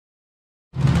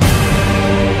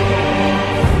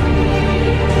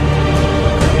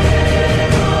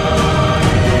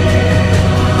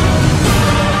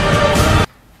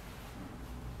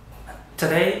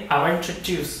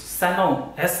introduce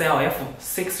Sunlonge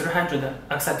SLF6300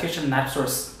 Excitation Light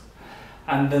Source,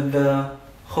 and the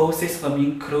whole system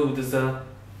includes the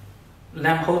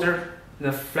lamp holder,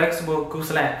 the flexible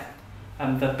gooseneck,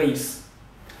 and the base.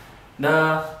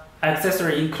 The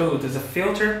accessory includes the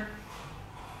filter,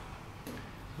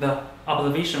 the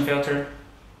observation filter,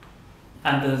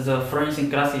 and the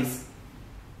fluorescent glasses.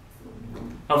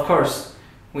 Of course,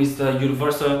 with the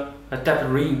universal adapter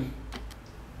ring.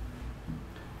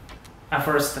 At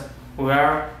first, we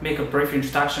will make a brief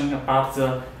introduction about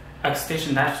the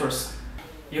excitation light source.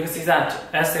 You can see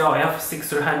that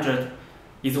SLF6300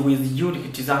 is with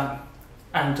unique design,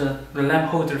 and the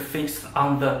lamp holder fixed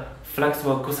on the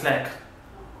flexible gooseneck.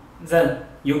 Then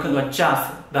you can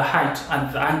adjust the height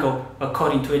and the angle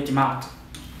according to your demand.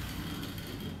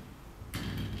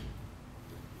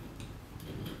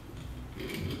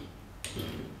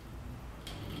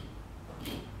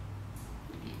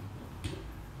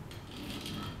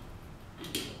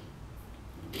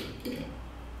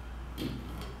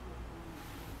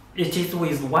 It is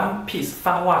with one-piece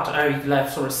 5-watt LED light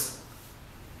source.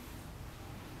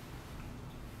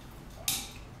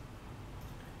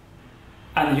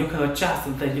 And you can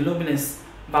adjust the illuminance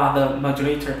via the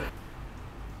modulator.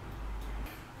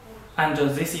 And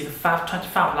this is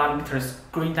 525nm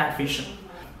green light vision.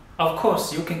 Of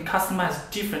course, you can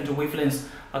customize different wavelengths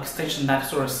excitation light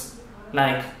source,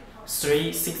 like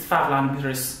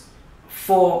 365nm,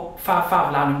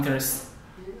 455nm,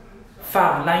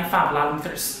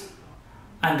 595nm,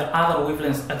 and other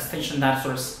wavelength excitation light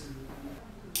source.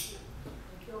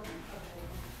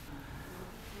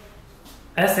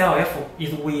 SLF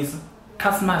is with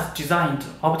customized designed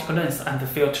optical lens and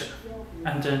filter,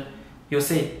 and you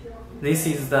see this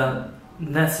is the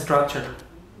lens structure.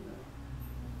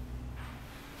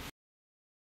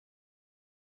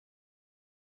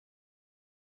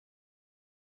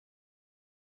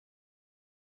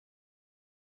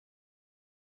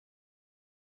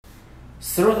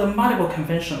 Through the multiple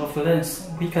convention of the lens,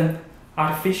 we can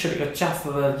artificially adjust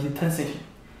the intensity.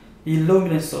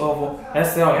 Illuminance of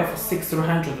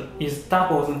SLF6300 is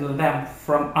double the lamp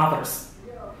from others.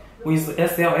 With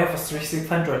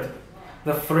SLF6300,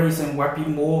 the fluorescence will be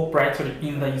more brightly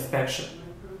in the inspection.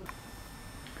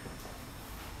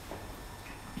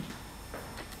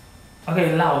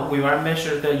 Okay, now we will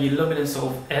measure the illuminance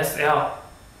of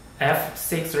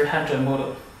SLF6300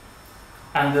 model.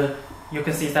 And you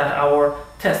can see that our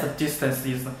test distance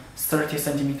is 30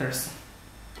 centimeters.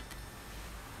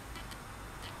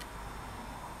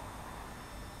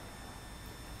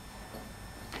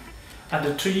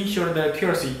 And to ensure the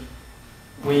accuracy,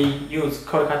 we use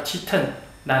Konica T10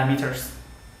 nanometers.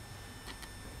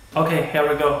 Okay, here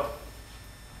we go.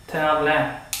 Turn on the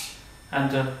lamp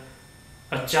and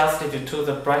adjust it to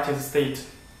the brightest state.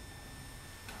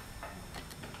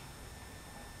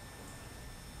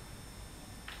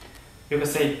 You can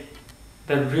see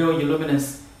the real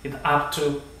illuminance is up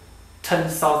to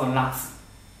 10,000 lux.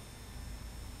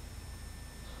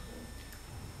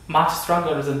 Much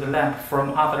stronger than the lamp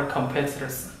from other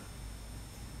competitors.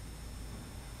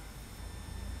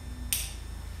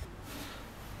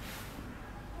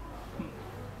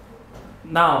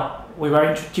 Now we will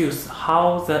introduce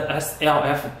how the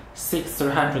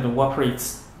SLF6300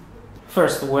 operates.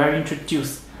 First, we will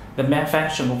introduce the main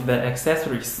function of the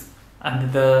accessories,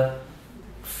 and the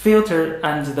filter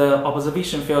and the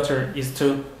observation filter is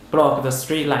to block the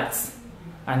street lights,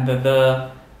 and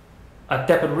the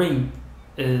adapter ring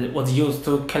was used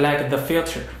to collect the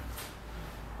filter.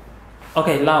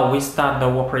 Okay, now we start the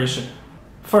operation.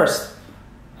 First,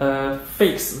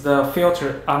 fix the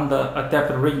filter on the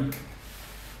adapter ring.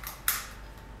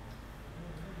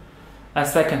 And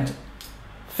second,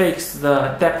 fix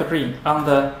the adapter ring on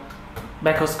the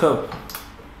microscope.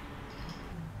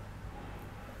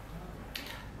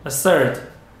 Third,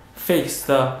 fix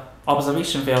the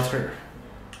observation filter.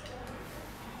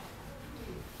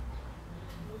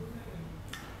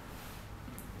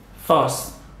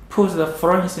 Fourth, put the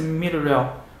fluorescent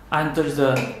material under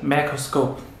the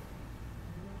microscope.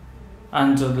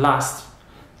 And last,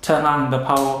 turn on the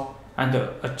power and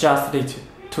adjust it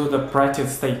to the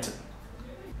brightest state.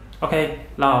 Okay,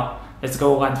 now let's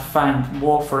go and find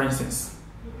more fluorescence.